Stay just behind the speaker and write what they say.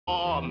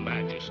Your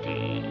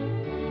Majesty.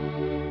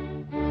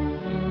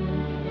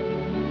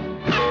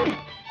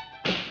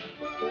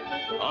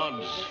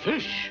 Odds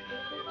fish.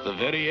 The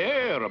very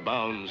air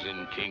abounds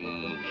in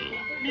kings.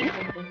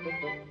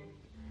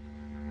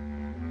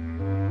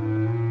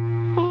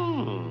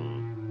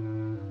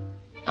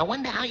 I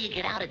wonder how you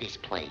get out of this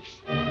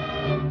place.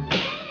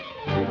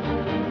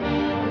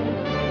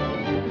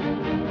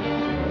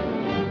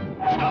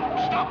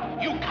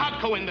 Stop! You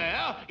can't go in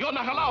there. You're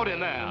not allowed in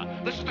there.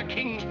 This is the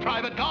king's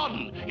private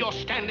garden. You're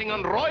standing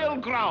on royal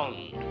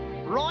ground.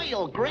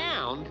 Royal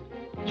ground?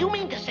 You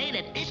mean to say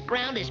that this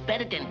ground is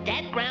better than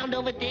that ground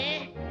over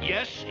there?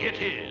 Yes,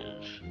 it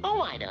is. Oh,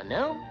 I don't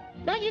know.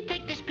 Now you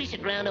take this piece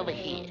of ground over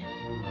here.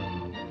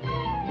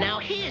 Now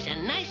here's a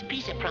nice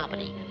piece of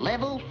property.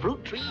 Level,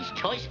 fruit trees,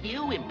 choice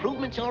view,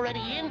 improvements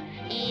already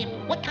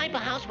in. What type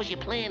of house was you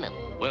planning?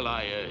 Well,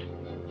 I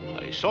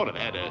sort of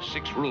had a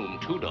 6-room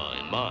two-door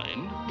in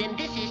mind. Then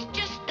this is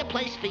just the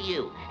place for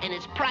you, and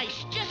it's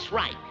priced just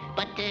right.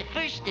 But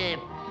first,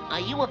 are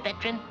you a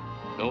veteran?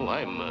 No,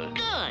 I'm...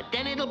 Good,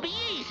 then it'll be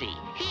easy.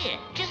 Here,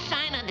 just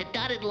sign on the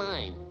dotted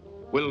line.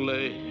 Well,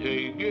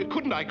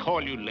 couldn't I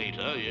call you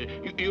later?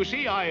 You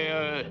see,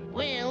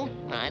 Well,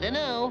 I don't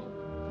know.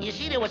 You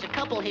see, there was a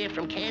couple here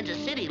from Kansas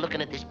City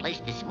looking at this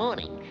place this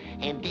morning,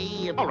 and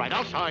they... All right,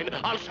 I'll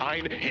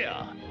sign.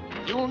 Here.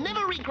 You'll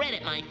never regret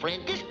it, my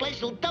friend. This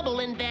place will double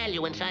in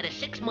value inside of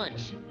 6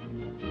 months.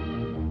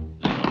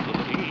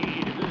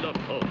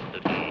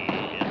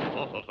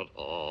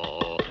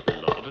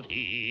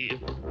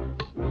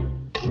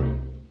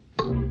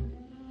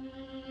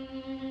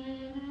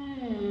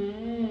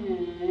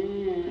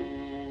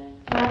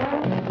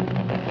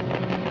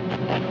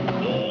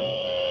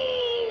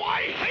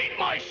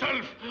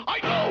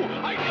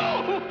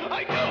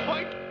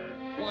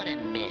 What a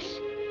mess.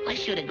 I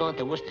should have gone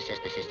to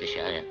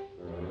Worcestershire.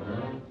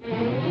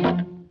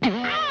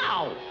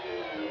 Ow!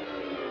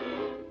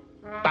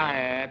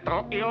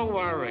 Don't you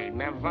worry,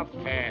 never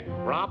fear.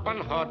 Robin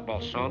Hood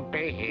will soon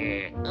be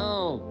here.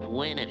 Oh,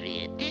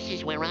 Guinevere, this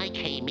is where I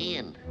came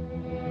in.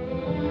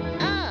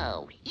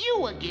 Oh,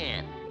 you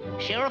again.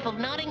 Sheriff of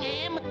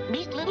Nottingham,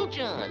 meet Little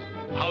John.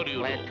 How do you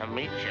Glad to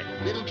meet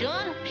you. Little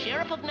John,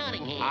 Sheriff of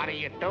Nottingham. How do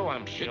you do,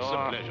 I'm sure? It's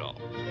a pleasure.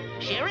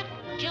 Sheriff,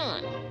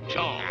 John.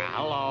 John.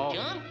 Hello.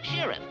 John,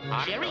 Sheriff.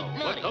 How do Sherry, you do?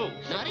 Notty. What? Oh,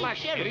 Notty,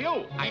 pleasure. Sheriff.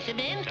 Cheerio.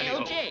 SMN, Cheerio.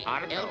 LJ. How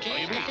do you do? LJ,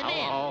 Yeah, SMN.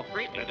 hello.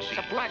 Great, let us see. It's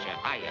a pleasure.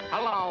 Hiya.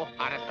 Hello.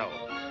 How do you do?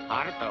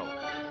 How do you do?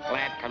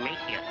 Glad to meet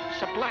you.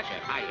 It's a pleasure.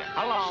 Hiya.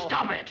 Hello.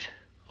 Stop it!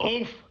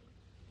 Oaf!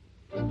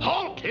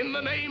 Halt in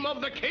the name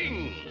of the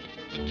king!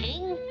 The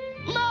king?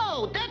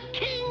 Lo, the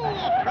king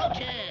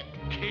approacheth.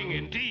 King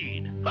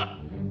indeed. Ha!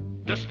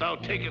 Dost thou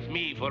taketh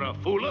me for a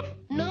fooleth?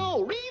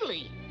 No,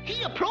 really.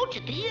 He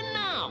approacheth thee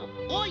now.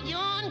 Or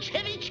yon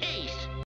Chevy Chase.